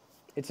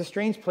 It's a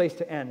strange place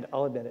to end,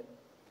 I'll admit it.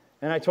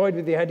 And I toyed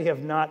with the idea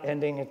of not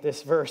ending at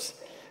this verse.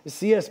 The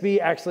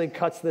CSB actually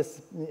cuts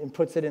this and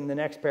puts it in the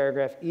next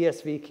paragraph.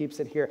 ESV keeps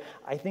it here.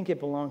 I think it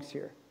belongs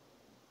here.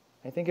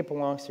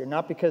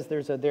 Not because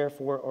there's a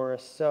therefore or a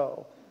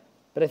so,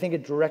 but I think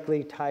it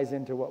directly ties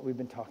into what we've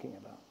been talking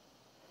about.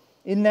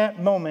 In that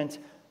moment,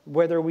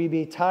 whether we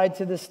be tied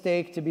to the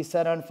stake to be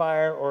set on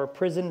fire, or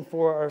imprisoned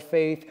for our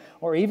faith,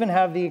 or even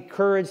have the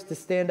courage to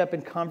stand up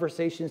in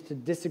conversations to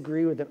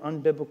disagree with an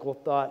unbiblical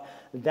thought,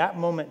 that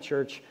moment,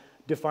 church,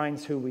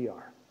 defines who we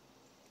are.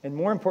 And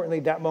more importantly,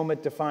 that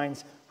moment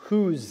defines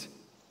whose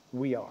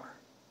we are.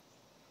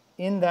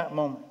 In that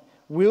moment,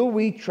 will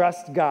we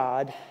trust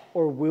God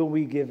or will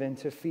we give in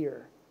to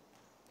fear?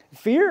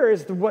 Fear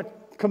is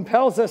what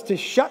compels us to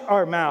shut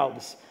our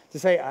mouths, to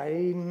say,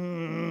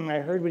 I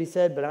heard what he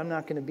said, but I'm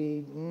not going to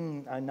be,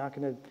 I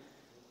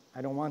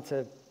don't want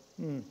to,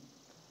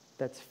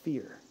 that's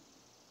fear.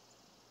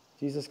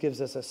 Jesus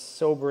gives us a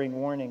sobering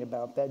warning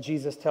about that.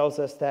 Jesus tells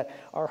us that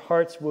our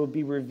hearts will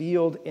be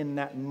revealed in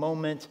that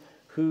moment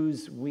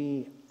whose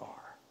we are.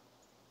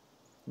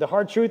 The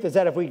hard truth is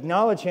that if we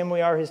acknowledge him,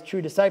 we are his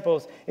true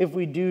disciples. If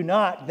we do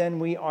not, then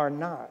we are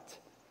not.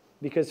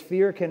 Because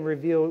fear can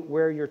reveal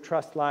where your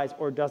trust lies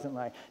or doesn't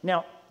lie.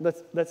 Now,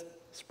 let's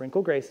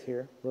sprinkle grace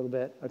here a little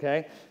bit,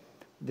 okay?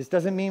 This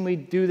doesn't mean we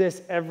do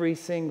this every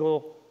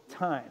single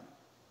time,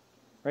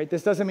 right?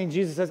 This doesn't mean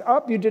Jesus says,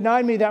 oh, you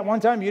denied me that one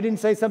time. You didn't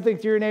say something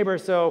to your neighbor,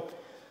 so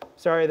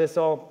sorry, this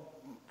all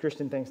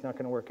Christian thing's not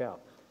going to work out.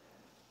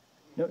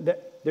 No,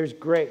 there's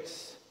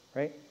grace,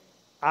 right?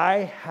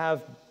 I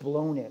have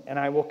blown it, and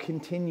I will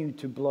continue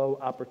to blow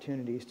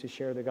opportunities to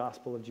share the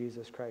gospel of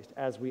Jesus Christ,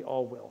 as we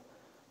all will.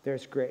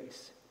 There's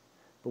grace.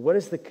 But what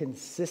is the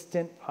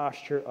consistent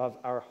posture of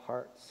our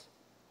hearts?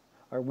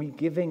 Are we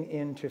giving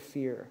in to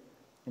fear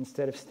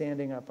instead of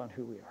standing up on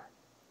who we are?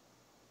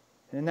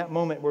 And in that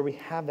moment where we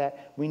have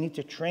that, we need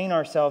to train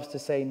ourselves to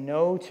say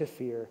no to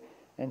fear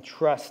and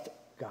trust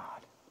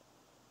God.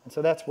 And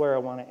so that's where I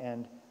want to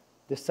end.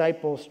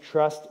 Disciples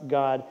trust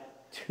God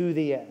to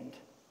the end.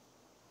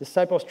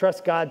 Disciples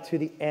trust God to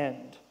the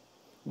end.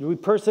 We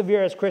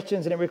persevere as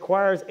Christians, and it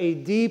requires a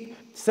deep,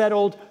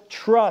 settled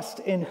trust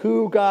in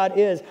who God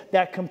is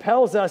that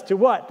compels us to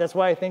what? That's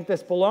why I think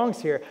this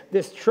belongs here.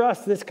 This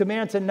trust, this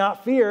command to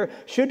not fear,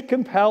 should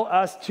compel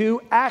us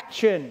to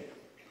action.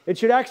 It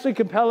should actually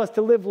compel us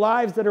to live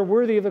lives that are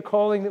worthy of the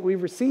calling that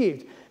we've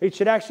received. It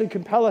should actually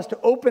compel us to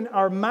open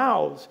our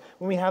mouths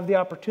when we have the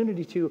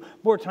opportunity to,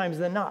 more times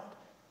than not.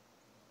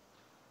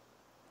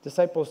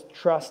 Disciples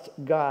trust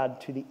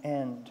God to the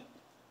end.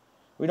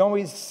 We don't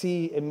always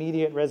see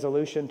immediate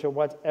resolution to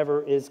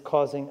whatever is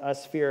causing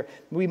us fear.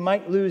 We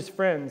might lose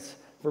friends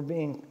for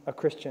being a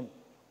Christian.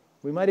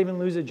 We might even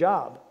lose a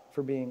job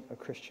for being a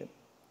Christian.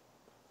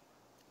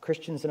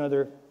 Christians in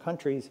other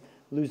countries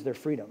lose their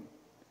freedom.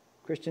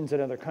 Christians in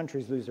other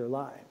countries lose their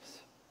lives.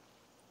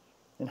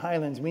 In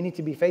Highlands, we need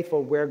to be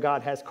faithful where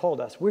God has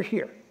called us. We're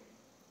here.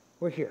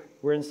 We're here.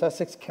 We're in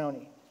Sussex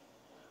County.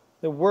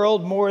 The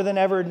world more than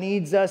ever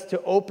needs us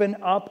to open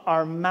up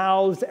our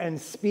mouths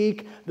and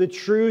speak the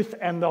truth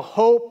and the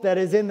hope that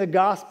is in the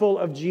gospel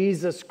of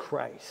Jesus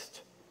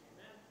Christ.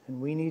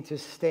 And we need to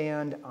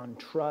stand on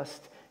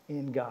trust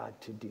in God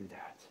to do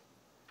that.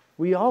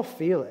 We all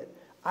feel it.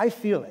 I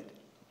feel it.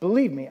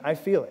 Believe me, I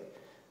feel it.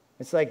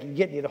 It's like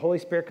the Holy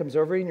Spirit comes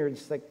over you and you're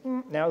just like,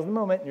 now's the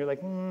moment. And you're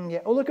like, yeah,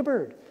 oh, look, a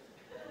bird.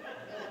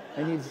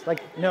 And you just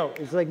like, no.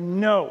 It's like,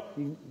 no.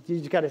 You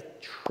just got to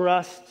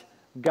trust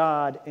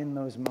God in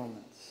those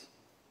moments.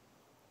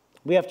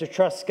 We have to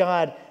trust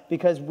God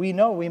because we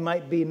know we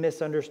might be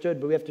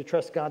misunderstood, but we have to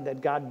trust God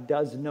that God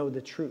does know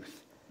the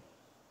truth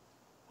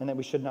and that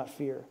we should not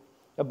fear.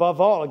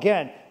 Above all,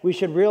 again, we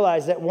should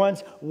realize that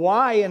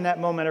why in that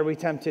moment are we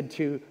tempted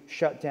to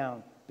shut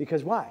down?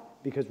 Because why?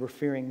 Because we're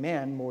fearing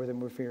man more than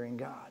we're fearing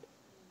God.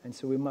 And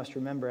so we must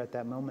remember at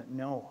that moment,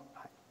 no,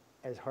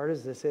 as hard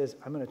as this is,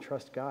 I'm going to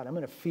trust God. I'm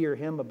going to fear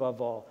him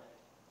above all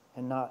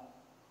and not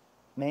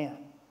man.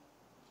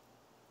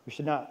 We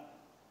should not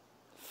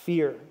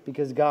fear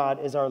because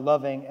God is our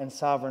loving and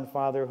sovereign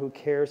Father who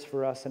cares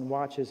for us and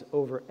watches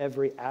over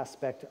every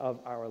aspect of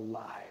our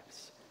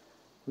lives.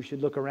 We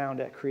should look around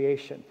at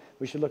creation.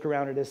 We should look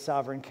around at his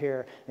sovereign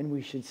care, and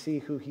we should see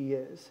who he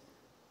is.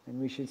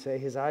 And we should say,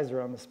 his eyes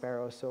are on the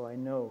sparrow, so I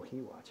know he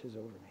watches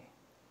over me.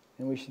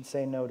 And we should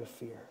say no to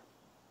fear.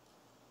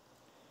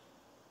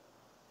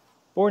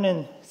 Born in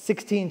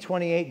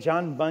 1628,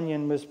 John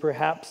Bunyan was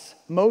perhaps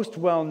most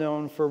well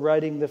known for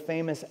writing the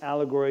famous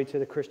allegory to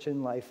the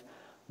Christian life,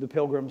 The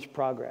Pilgrim's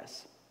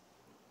Progress.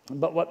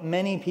 But what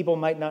many people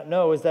might not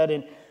know is that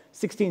in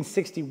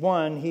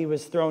 1661, he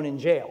was thrown in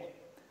jail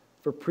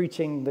for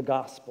preaching the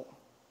gospel.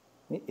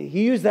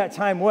 He used that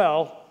time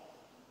well,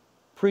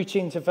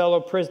 preaching to fellow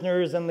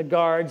prisoners and the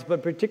guards,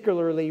 but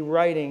particularly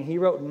writing. He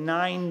wrote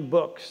 9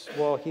 books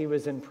while he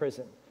was in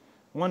prison,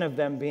 one of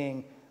them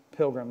being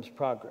Pilgrim's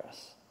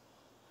Progress.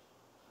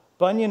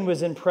 Bunyan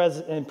was in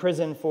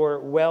prison for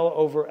well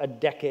over a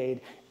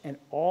decade, and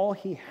all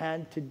he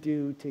had to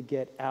do to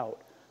get out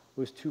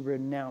was to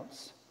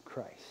renounce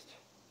Christ.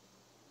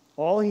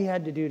 All he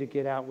had to do to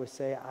get out was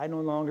say, I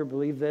no longer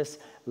believe this,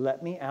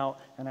 let me out,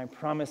 and I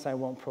promise I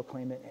won't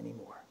proclaim it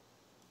anymore.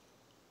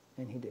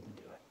 And he didn't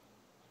do it.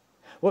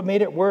 What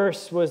made it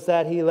worse was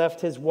that he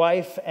left his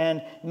wife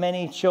and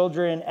many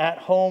children at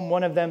home,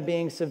 one of them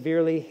being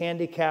severely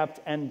handicapped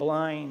and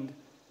blind.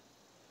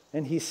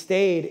 And he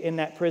stayed in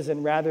that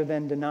prison rather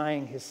than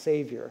denying his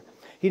Savior.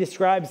 He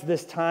describes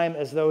this time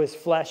as though his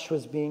flesh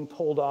was being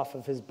pulled off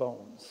of his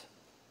bones.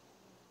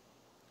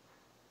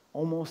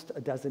 Almost a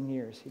dozen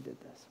years he did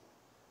this.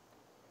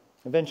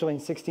 Eventually in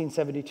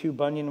 1672,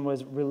 Bunyan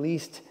was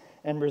released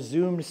and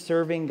resumed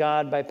serving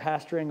God by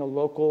pastoring a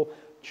local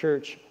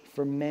church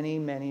for many,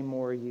 many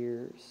more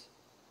years.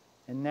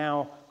 And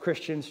now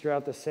Christians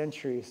throughout the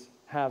centuries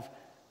have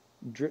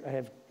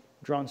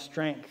drawn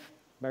strength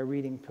by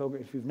reading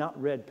Pilgrim. If you've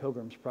not read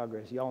Pilgrim's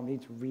Progress, you all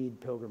need to read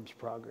Pilgrim's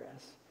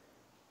Progress.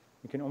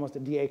 You can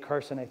almost, D.A.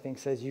 Carson, I think,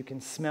 says you can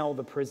smell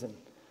the prison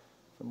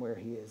from where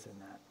he is in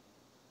that.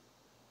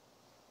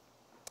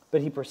 But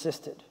he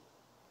persisted.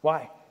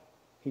 Why?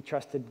 He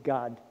trusted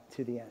God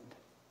to the end.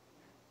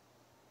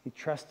 He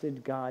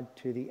trusted God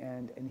to the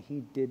end, and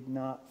he did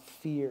not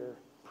fear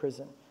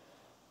prison.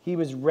 He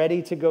was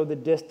ready to go the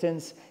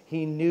distance.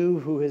 He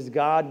knew who his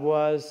God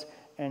was.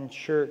 And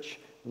church,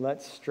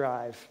 let's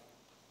strive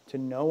to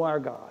know our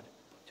God,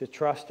 to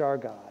trust our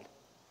God,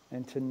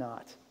 and to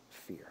not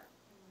fear.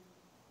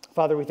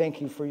 Father, we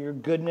thank you for your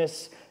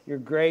goodness, your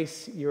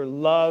grace, your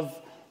love.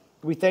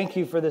 We thank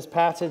you for this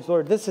passage,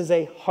 Lord. This is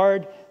a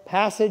hard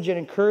passage, an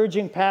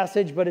encouraging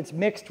passage, but it's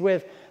mixed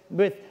with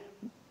the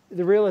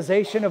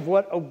realization of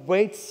what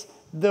awaits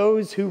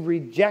those who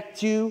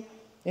reject you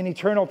in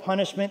eternal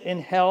punishment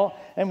in hell.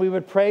 And we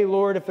would pray,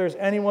 Lord, if there's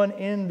anyone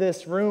in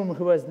this room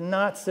who has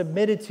not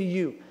submitted to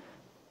you,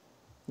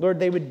 Lord,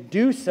 they would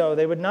do so.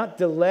 They would not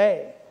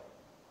delay.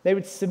 They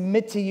would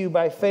submit to you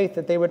by faith,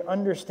 that they would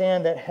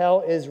understand that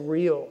hell is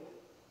real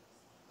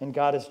and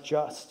God is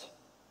just.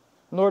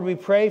 Lord, we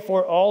pray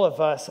for all of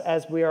us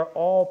as we are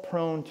all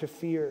prone to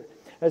fear,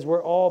 as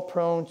we're all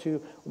prone to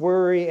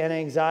worry and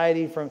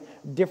anxiety from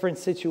different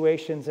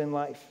situations in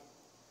life.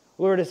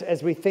 Lord,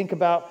 as we think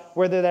about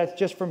whether that's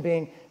just from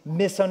being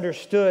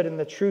misunderstood and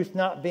the truth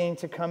not being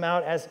to come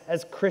out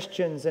as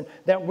Christians, and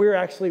that we're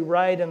actually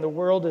right and the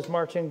world is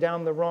marching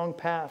down the wrong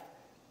path.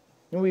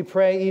 And we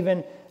pray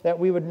even that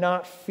we would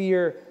not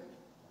fear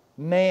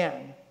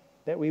man,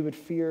 that we would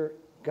fear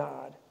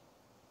God.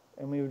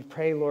 And we would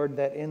pray, Lord,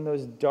 that in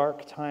those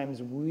dark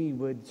times we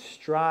would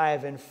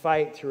strive and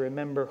fight to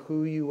remember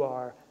who you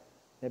are,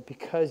 that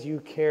because you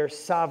care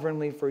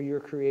sovereignly for your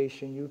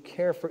creation, you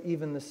care for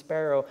even the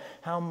sparrow,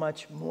 how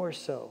much more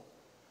so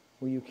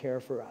will you care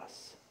for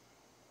us?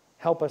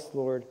 Help us,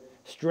 Lord.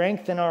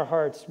 Strengthen our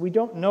hearts. We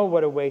don't know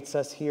what awaits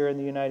us here in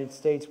the United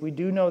States. We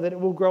do know that it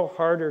will grow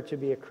harder to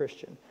be a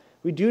Christian.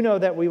 We do know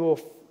that we will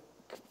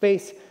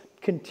face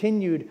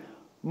continued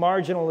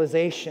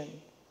marginalization.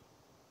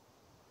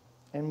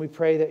 And we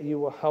pray that you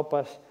will help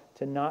us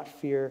to not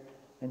fear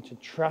and to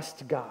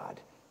trust God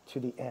to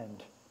the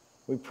end.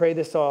 We pray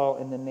this all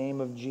in the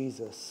name of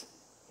Jesus.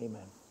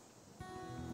 Amen.